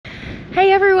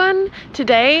Hey everyone!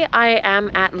 Today I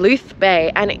am at Louth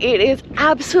Bay and it is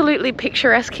absolutely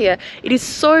picturesque here. It is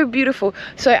so beautiful.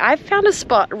 So I've found a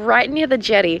spot right near the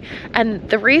jetty, and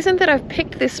the reason that I've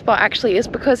picked this spot actually is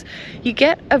because you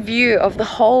get a view of the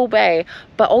whole bay,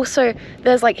 but also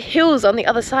there's like hills on the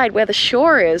other side where the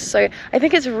shore is. So I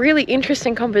think it's a really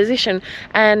interesting composition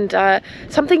and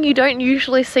something you don't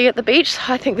usually see at the beach. So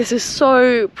I think this is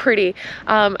so pretty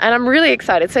and I'm really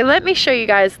excited. So let me show you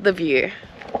guys the view.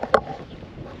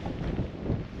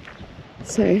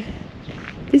 So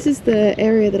this is the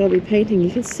area that I'll be painting.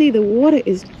 You can see the water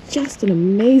is just an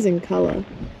amazing colour.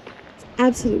 It's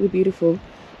absolutely beautiful.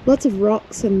 Lots of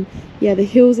rocks and yeah, the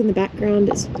hills in the background.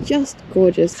 It's just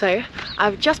gorgeous. So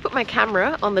I've just put my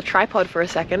camera on the tripod for a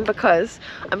second because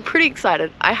I'm pretty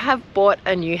excited. I have bought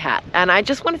a new hat and I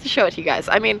just wanted to show it to you guys.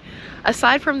 I mean,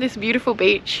 aside from this beautiful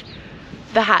beach,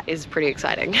 the hat is pretty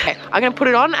exciting. Okay, I'm gonna put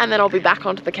it on and then I'll be back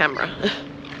onto the camera.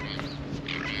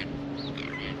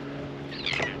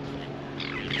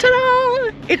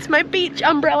 Ta-da! It's my beach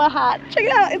umbrella hat. Check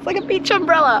it out, it's like a beach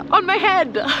umbrella on my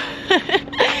head.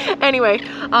 Anyway,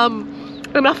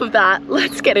 enough of that.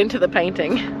 Let's get into the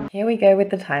painting. Here we go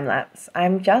with the time lapse.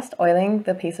 I'm just oiling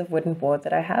the piece of wooden board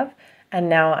that I have, and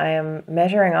now I am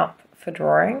measuring up for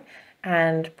drawing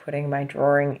and putting my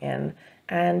drawing in.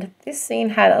 And this scene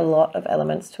had a lot of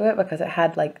elements to it because it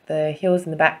had like the hills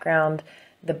in the background,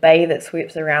 the bay that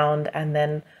sweeps around, and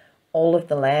then all of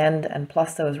the land, and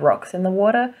plus there was rocks in the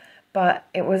water, but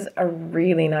it was a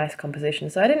really nice composition,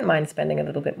 so I didn't mind spending a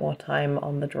little bit more time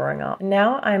on the drawing up.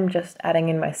 Now I'm just adding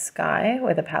in my sky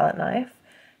with a palette knife,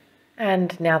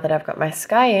 and now that I've got my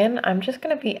sky in, I'm just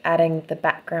going to be adding the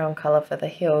background colour for the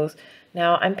hills.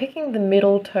 Now I'm picking the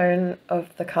middle tone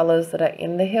of the colours that are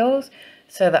in the hills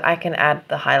so that I can add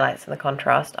the highlights and the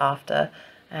contrast after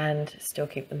and still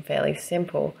keep them fairly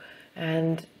simple.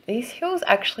 And these hills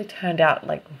actually turned out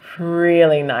like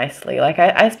really nicely. Like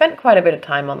I spent quite a bit of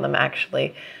time on them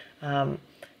actually.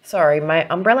 Sorry, my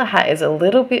umbrella hat is a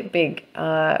little bit big,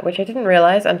 which I didn't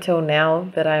realize until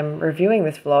now that I'm reviewing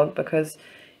this vlog because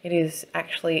it is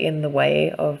actually in the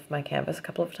way of my canvas a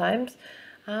couple of times.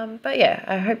 But yeah,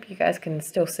 I hope you guys can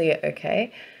still see it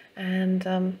okay. And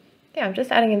yeah, I'm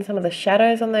just adding in some of the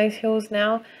shadows on those hills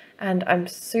now, and I'm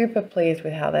super pleased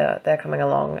with how they're coming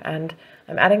along. And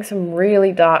I'm adding some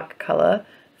really dark colour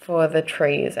for the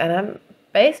trees, and I'm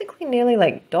basically nearly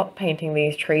like dot painting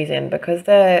these trees in because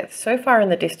they're so far in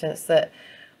the distance that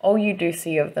all you do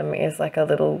see of them is like a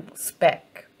little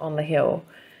speck on the hill.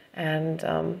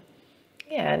 And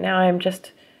yeah, now I'm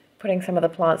just putting some of the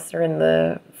plants that are in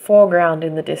the foreground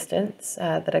in the distance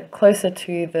that are closer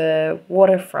to the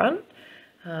waterfront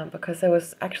because there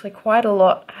was actually quite a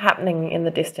lot happening in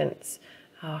the distance.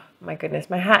 Oh my goodness,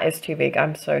 my hat is too big.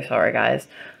 I'm so sorry, guys.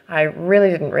 I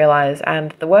really didn't realize,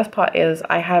 and the worst part is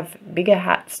I have bigger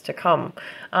hats to come.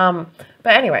 But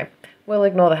anyway, we'll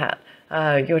ignore the hat.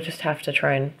 You'll just have to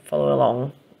try and follow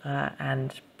along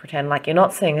and pretend like you're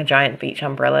not seeing a giant beach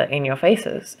umbrella in your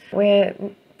faces. We're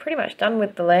pretty much done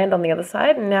with the land on the other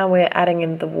side, and now we're adding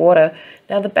in the water.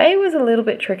 Now the bay was a little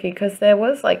bit tricky because there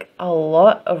was like a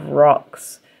lot of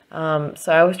rocks.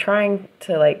 So I was trying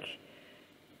to like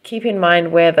keep in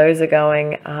mind where those are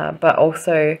going, but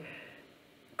also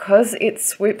because it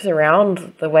swoops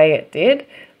around the way it did,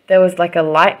 there was like a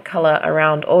light color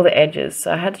around all the edges.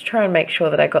 So I had to try and make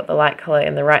sure that I got the light color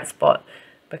in the right spot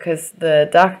because the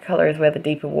darker color is where the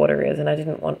deeper water is, and I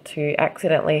didn't want to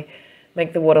accidentally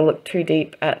make the water look too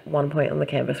deep at one point on the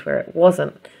canvas where it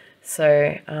wasn't.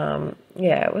 So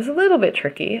yeah, it was a little bit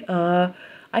tricky.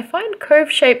 I find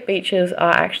cove-shaped beaches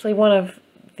are actually one of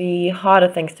the harder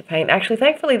things to paint. Actually,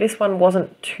 thankfully this one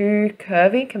wasn't too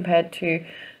curvy compared to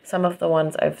some of the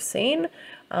ones I've seen,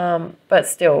 but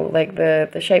still, like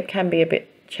the shape can be a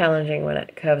bit challenging when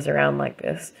it curves around like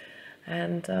this.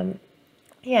 And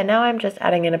yeah, now I'm just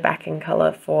adding in a backing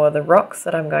color for the rocks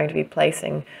that I'm going to be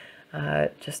placing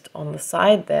just on the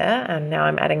side there, and now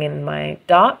I'm adding in my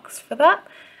darks for that,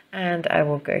 and I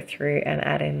will go through and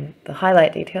add in the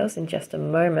highlight details in just a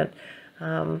moment.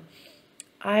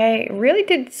 I really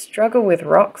did struggle with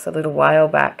rocks a little while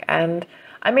back, and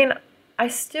I mean, I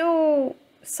still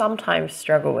sometimes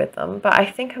struggle with them, but I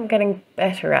think I'm getting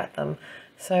better at them.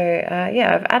 So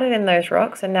yeah, I've added in those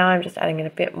rocks, and now I'm just adding in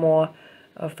a bit more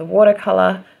of the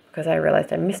watercolor because I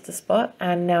realized I missed a spot,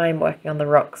 and now I'm working on the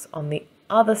rocks on the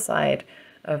other side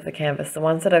of the canvas, the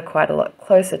ones that are quite a lot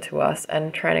closer to us,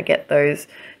 and trying to get those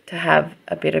to have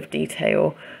a bit of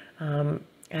detail.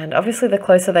 And obviously the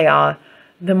closer they are,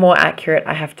 the more accurate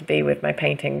I have to be with my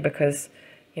painting because,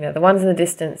 you know, the ones in the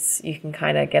distance you can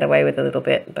kind of get away with a little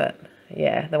bit, but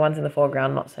yeah, the ones in the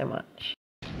foreground not so much.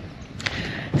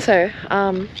 So,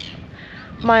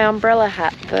 my umbrella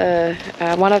hat,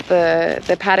 one of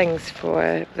the paddings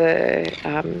for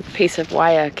the piece of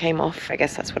wire came off. I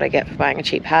guess that's what I get for buying a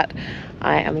cheap hat.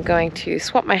 I am going to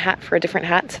swap my hat for a different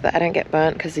hat so that I don't get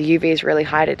burnt because the UV is really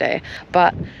high today.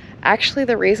 But actually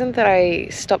the reason that I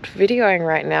stopped videoing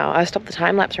right now, I stopped the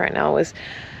time lapse right now, was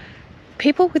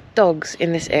people with dogs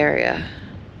in this area.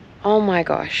 Oh my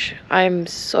gosh, I'm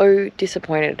so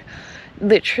disappointed.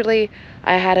 Literally,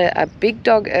 I had a big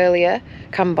dog earlier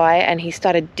come by and he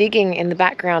started digging in the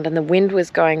background and the wind was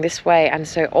going this way, and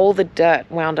so all the dirt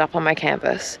wound up on my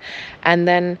canvas. And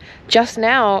then just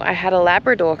now I had a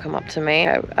Labrador come up to me.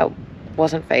 I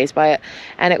wasn't fazed by it,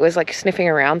 and it was like sniffing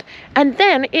around, and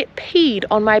then it peed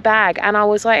on my bag, and I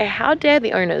was like, how dare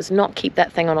the owners not keep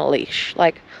that thing on a leash?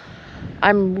 Like,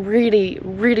 I'm really,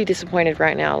 really disappointed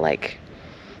right now. Like,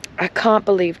 I can't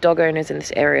believe dog owners in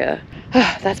this area.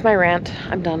 That's my rant.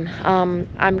 I'm done.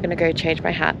 I'm gonna go change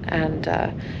my hat and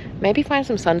maybe find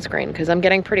some sunscreen because I'm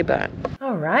getting pretty burnt.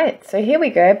 All right, so here we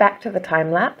go, back to the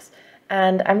time lapse.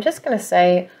 And I'm just gonna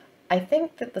say, I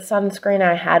think that the sunscreen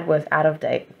I had was out of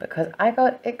date because I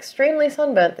got extremely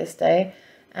sunburnt this day.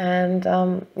 And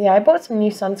yeah, I bought some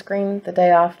new sunscreen the day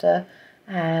after,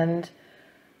 and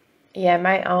yeah,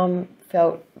 my arm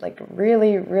felt like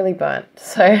really, really burnt.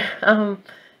 So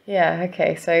yeah,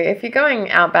 okay, so if you're going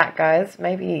out back, guys,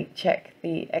 maybe check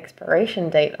the expiration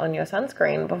date on your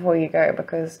sunscreen before you go,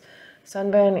 because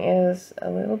sunburn is a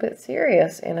little bit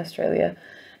serious in Australia.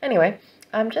 Anyway,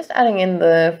 I'm just adding in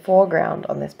the foreground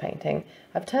on this painting.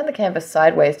 I've turned the canvas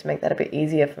sideways to make that a bit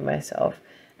easier for myself,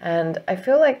 and I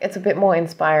feel like it's a bit more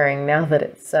inspiring now that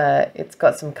it's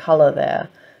got some color there,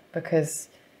 because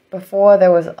before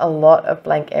there was a lot of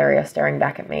blank area staring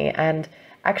back at me. And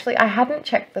actually, I hadn't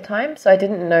checked the time, so I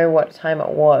didn't know what time it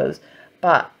was,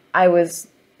 but I was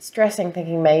stressing,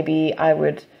 thinking maybe I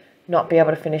would not be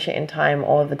able to finish it in time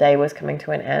or the day was coming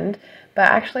to an end. But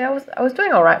actually, I was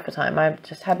doing all right for time. I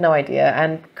just had no idea,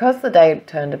 and because the day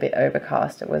turned a bit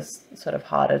overcast, it was sort of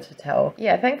harder to tell.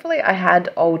 Yeah, thankfully, I had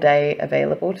all day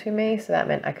available to me, so that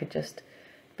meant I could just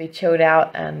be chilled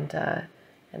out and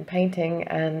painting.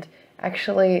 And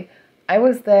actually, I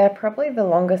was there probably the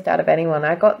longest out of anyone.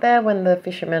 I got there when the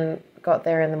fishermen got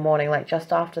there in the morning, like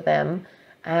just after them,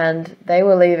 and they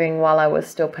were leaving while I was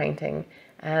still painting.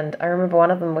 And I remember one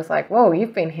of them was like, whoa,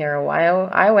 you've been here a while.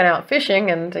 I went out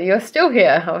fishing and you're still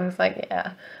here. I was like,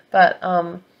 yeah. But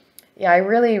yeah, I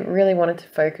really, really wanted to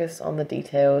focus on the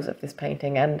details of this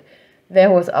painting, and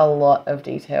there was a lot of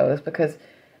details because,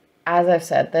 as I've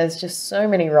said, there's just so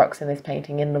many rocks in this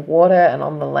painting, in the water and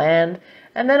on the land.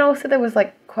 And then also there was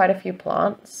like quite a few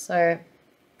plants. So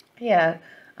yeah,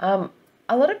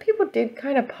 a lot of people did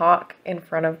kind of park in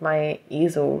front of my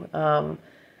easel,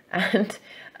 and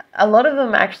a lot of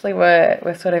them actually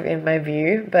were sort of in my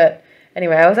view. But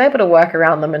anyway, I was able to work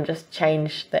around them and just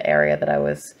change the area that I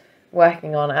was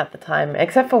working on at the time,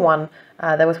 except for one.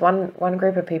 There was one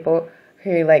group of people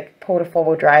who like pulled a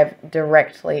four-wheel drive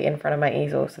directly in front of my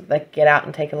easel so that they could get out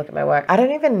and take a look at my work. I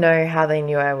don't even know how they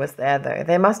knew I was there though.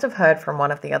 They must have heard from one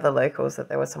of the other locals that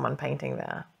there was someone painting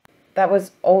there. That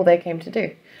was all they came to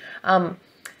do. But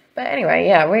anyway,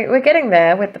 yeah, we're getting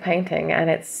there with the painting and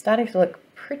it's starting to look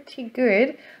pretty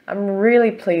good. I'm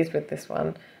really pleased with this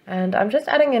one. And I'm just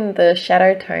adding in the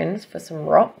shadow tones for some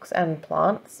rocks and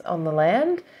plants on the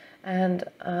land. And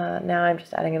now I'm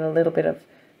just adding in a little bit of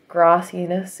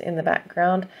grassiness in the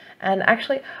background. And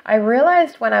actually, I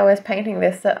realized when I was painting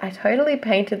this that I totally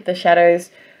painted the shadows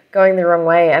going the wrong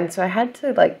way, and so I had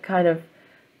to like kind of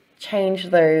change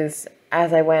those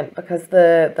as I went because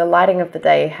the lighting of the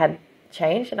day had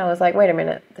changed, and I was like, wait a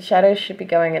minute, the shadows should be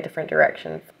going a different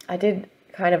direction. I did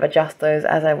kind of adjust those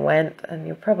as I went, and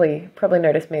you'll probably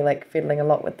notice me like fiddling a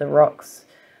lot with the rocks.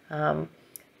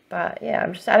 But yeah,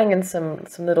 I'm just adding in some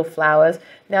little flowers.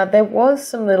 Now there was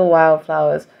some little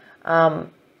wildflowers,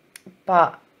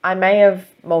 but I may have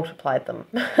multiplied them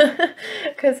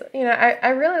because, you know, I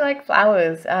really like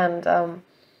flowers, and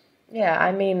yeah,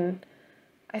 I mean,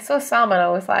 I saw some and I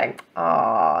was like,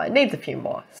 oh, it needs a few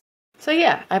more. So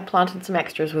yeah, I planted some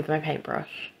extras with my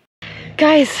paintbrush.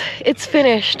 Guys, it's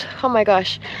finished. Oh my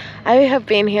gosh, I have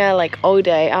been here like all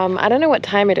day. I don't know what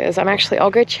time it is. I'll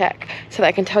go check so that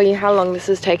I can tell you how long this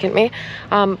has taken me.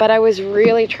 But I was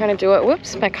really trying to do it.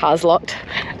 Whoops, my car's locked.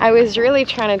 I was really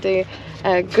trying to do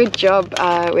a good job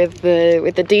with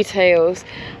the details.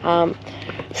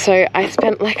 So I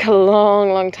spent like a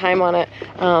long time on it.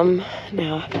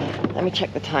 Now, let me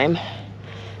check the time.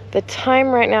 The time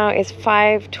right now is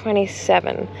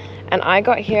 5:27. And I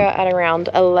got here at around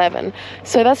 11.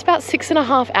 So that's about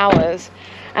 6.5 hours.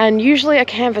 and usually a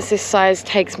canvas this size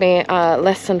takes me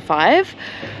less than 5,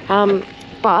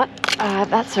 but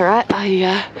that's all right.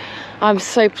 I'm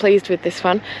so pleased with this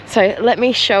one. So let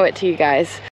me show it to you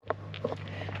guys.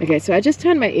 Okay, so I just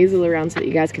turned my easel around so that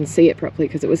you guys can see it properly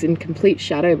because it was in complete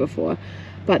shadow before.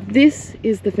 But this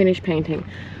is the finished painting.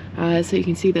 So you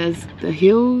can see there's the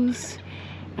hills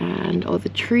and all the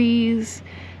trees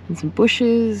and some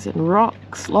bushes and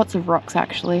rocks, lots of rocks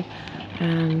actually,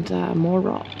 and more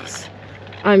rocks.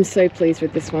 I'm so pleased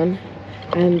with this one.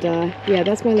 And yeah,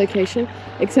 that's my location,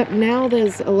 except now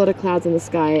there's a lot of clouds in the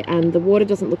sky and the water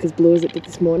doesn't look as blue as it did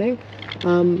this morning.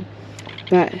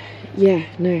 But yeah,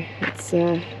 no, it's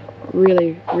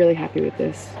really, really happy with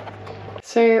this.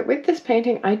 So with this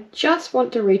painting, I just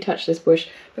want to retouch this bush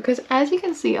because as you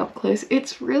can see up close,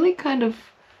 it's really kind of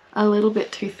a little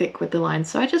bit too thick with the lines.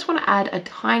 So I just want to add a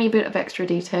tiny bit of extra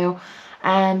detail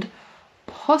and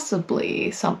possibly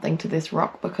something to this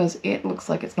rock because it looks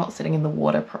like it's not sitting in the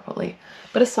water properly.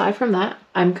 But aside from that,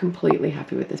 I'm completely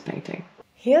happy with this painting.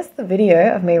 Here's the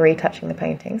video of me retouching the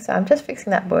painting. So I'm just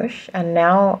fixing that bush and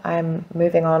now I'm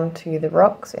moving on to the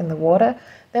rocks in the water.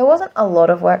 There wasn't a lot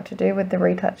of work to do with the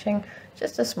retouching,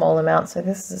 just a small amount. So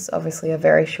this is obviously a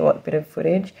very short bit of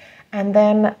footage. And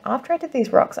then after I did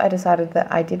these rocks, I decided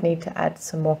that I did need to add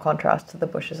some more contrast to the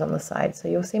bushes on the side. So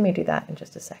you'll see me do that in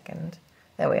just a second.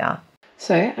 There we are.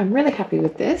 So I'm really happy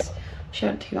with this. I'll show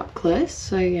it to you up close.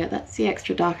 So yeah, that's the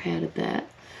extra dark I added there.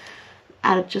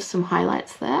 Added just some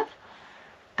highlights there.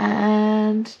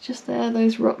 And just there,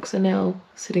 those rocks are now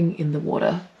sitting in the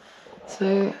water.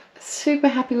 So super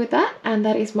happy with that, and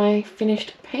that is my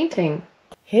finished painting.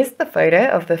 Here's the photo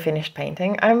of the finished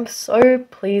painting. I'm so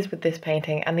pleased with this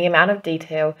painting and the amount of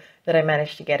detail that I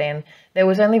managed to get in. There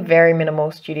was only very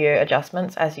minimal studio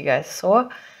adjustments, as you guys saw,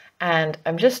 and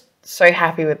I'm just so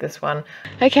happy with this one.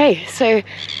 Okay, so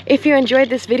if you enjoyed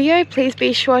this video, please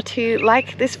be sure to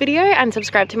like this video and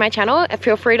subscribe to my channel.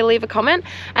 Feel free to leave a comment,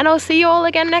 and I'll see you all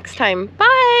again next time. Bye!